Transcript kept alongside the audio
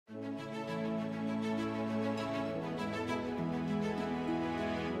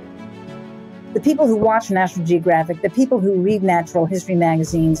the people who watch National Geographic, the people who read natural history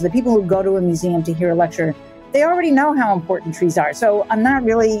magazines, the people who go to a museum to hear a lecture, they already know how important trees are. So I'm not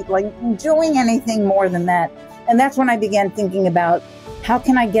really like doing anything more than that. And that's when I began thinking about how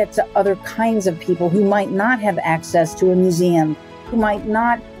can I get to other kinds of people who might not have access to a museum, who might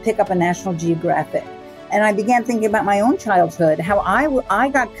not pick up a National Geographic. And I began thinking about my own childhood, how I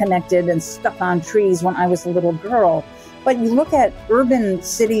got connected and stuck on trees when I was a little girl. But you look at urban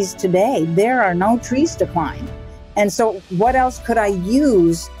cities today, there are no trees to climb. And so what else could I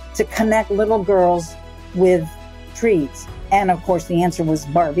use to connect little girls with trees? And of course, the answer was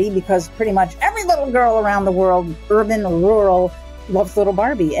Barbie, because pretty much every little girl around the world, urban or rural, loves little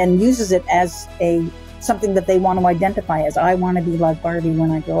Barbie and uses it as something that they want to identify as. I want to be like Barbie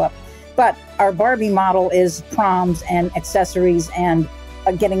when I grow up. But our Barbie model is proms and accessories and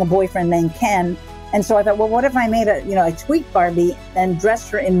getting a boyfriend named Ken. And so I thought, well, what if I made a tweaked Barbie and dressed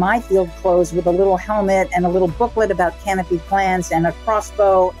her in my field clothes with a little helmet and a little booklet about canopy plants and a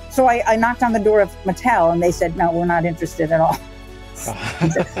crossbow. So I knocked on the door of Mattel and they said, no, we're not interested at all.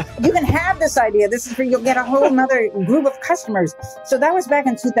 You can have this idea. This is where you'll get a whole nother group of customers. So that was back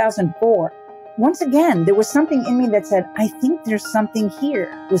in 2004. Once again, there was something in me that said, I think there's something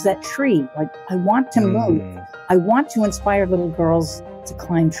here. It was that tree. Like, I want to move. I want to inspire little girls to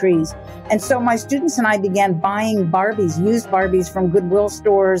climb trees. And so my students and I began buying Barbies, used Barbies from Goodwill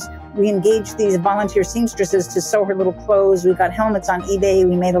stores. We engaged these volunteer seamstresses to sew her little clothes. We got helmets on eBay.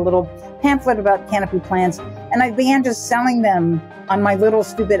 We made a little pamphlet about canopy plants. And I began just selling them on my little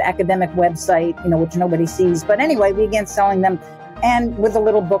stupid academic website, which nobody sees. But anyway, we began selling them and with a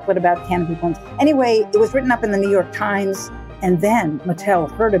little booklet about canopy plants. Anyway, it was written up in the New York Times. And then Mattel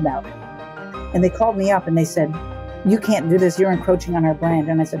heard about it. And they called me up and they said, you can't do this. You're encroaching on our brand.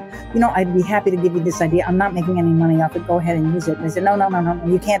 And I said, I'd be happy to give you this idea. I'm not making any money off it. Go ahead and use it. And they said, no,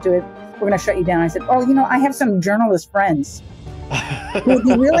 you can't do it. We're going to shut you down. I said, I have some journalist friends who would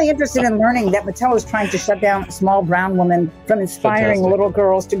be really interested in learning that Mattel is trying to shut down a small brown woman from inspiring little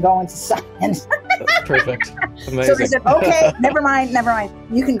girls to go into science. That's perfect. Amazing. So they said, okay, never mind.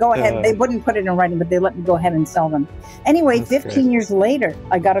 You can go ahead. They wouldn't put it in writing, but they let me go ahead and sell them. Anyway, that's 15 great. Years later,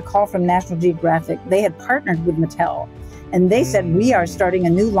 I got a call from National Geographic. They had partnered with Mattel, and they said, we are starting a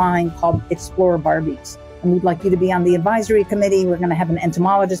new line called Explorer Barbies. And we'd like you to be on the advisory committee. We're going to have an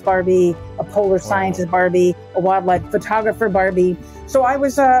entomologist Barbie, a polar scientist Barbie, a wildlife photographer Barbie. So I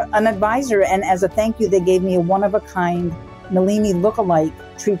was an advisor, and as a thank you, they gave me a one-of-a-kind Nalini lookalike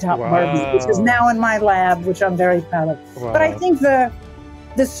Treetop Barbie, which is now in my lab, which I'm very proud of. Wow. But I think the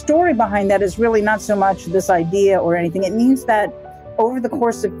story behind that is really not so much this idea or anything. It means that over the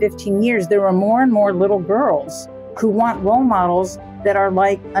course of 15 years, there are more and more little girls who want role models that are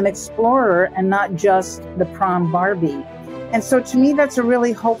like an explorer and not just the prom Barbie. And so to me, that's a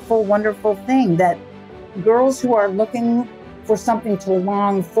really hopeful, wonderful thing, that girls who are looking for something to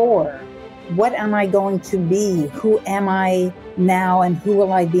long for, what am I going to be? Who am I now and who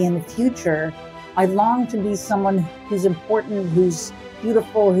will I be in the future? I long to be someone who's important, who's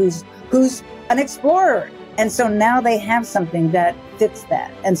beautiful, who's an explorer. And so now they have something that fits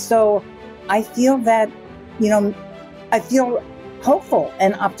that. And so I feel that, I feel hopeful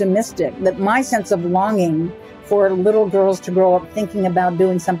and optimistic that my sense of longing for little girls to grow up thinking about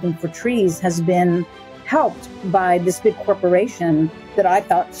doing something for trees has been helped by this big corporation that I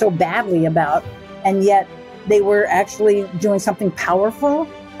thought so badly about. And yet they were actually doing something powerful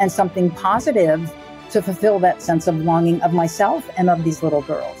and something positive to fulfill that sense of longing of myself and of these little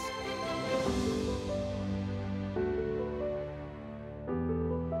girls.